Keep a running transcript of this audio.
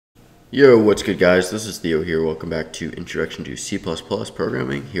Yo, what's good guys? This is Theo here. Welcome back to Introduction to C++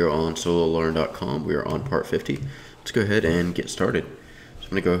 Programming here on SoloLearn.com. We are on part 50. Let's go ahead and get started. So I'm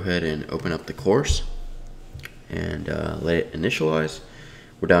going to go ahead and open up the course and let it initialize.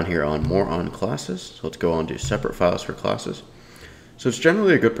 We're down here on More on Classes. So let's go on to Separate Files for Classes. So it's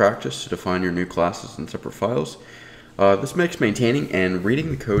generally a good practice to define your new classes in separate files. This makes maintaining and reading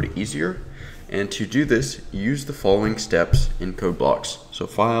the code easier. And to do this, use the following steps in code blocks. So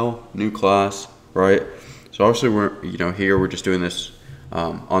file, new class, right? So obviously we're just doing this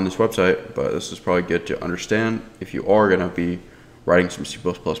on this website, but this is probably good to understand if you are gonna be writing some C++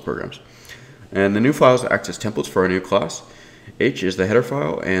 programs. And the new files act as templates for our new class. H is the header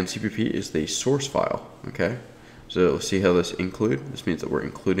file and CPP is the source file, okay? So let's see how this include. This means that we're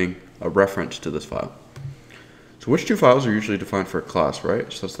including a reference to this file. So which two files are usually defined for a class,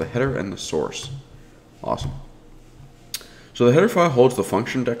 right? So that's the header and the source. Awesome. So the header file holds the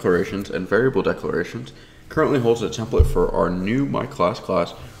function declarations and variable declarations. Currently holds a template for our new myClass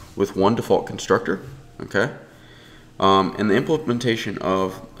class with one default constructor, okay? And the implementation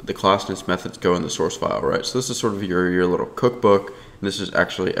of the class and its methods go in the source file, right? So this is sort of your little cookbook, and this is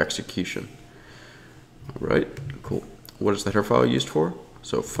actually execution. All right, cool. What is the header file used for?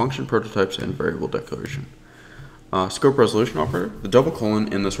 So function prototypes and variable declaration. Scope resolution operator. The double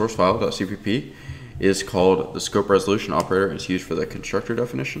colon in the source file .cpp is called the scope resolution operator. It's used for the constructor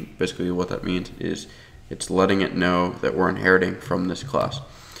definition. Basically what that means is it's letting it know that we're inheriting from this class.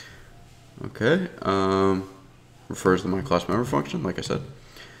 Okay, refers to the myClass member function, like I said.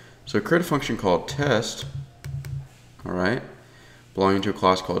 So create a function called test, all right, belonging to a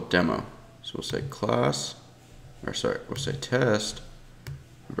class called demo. So we'll say we'll say test,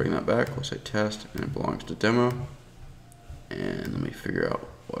 bring that back, we'll say test, and it belongs to demo. And let me figure out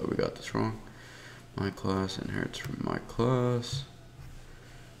why we got this wrong. myClass inherits from myClass.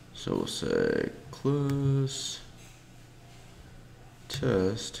 So we'll say class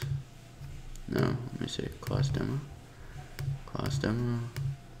test. No, let me say class demo. Class demo.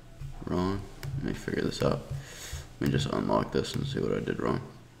 Wrong. Let me figure this out. Let me just unlock this and see what I did wrong.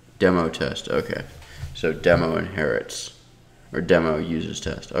 Demo test. Okay. So demo inherits, or demo uses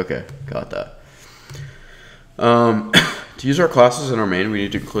test. Okay, got that. To use our classes in our main, we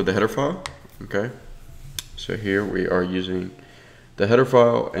need to include the header file. Okay, so here we are using the header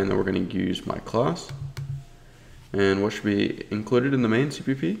file, and then we're going to use myClass. And what should be included in the main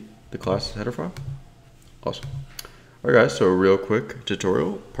CPP? The class's header file. Awesome. All right, guys. So a real quick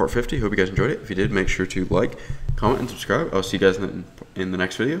tutorial, part 50. Hope you guys enjoyed it. If you did, make sure to like, comment, and subscribe. I'll see you guys in the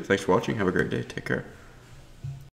next video. Thanks for watching. Have a great day. Take care.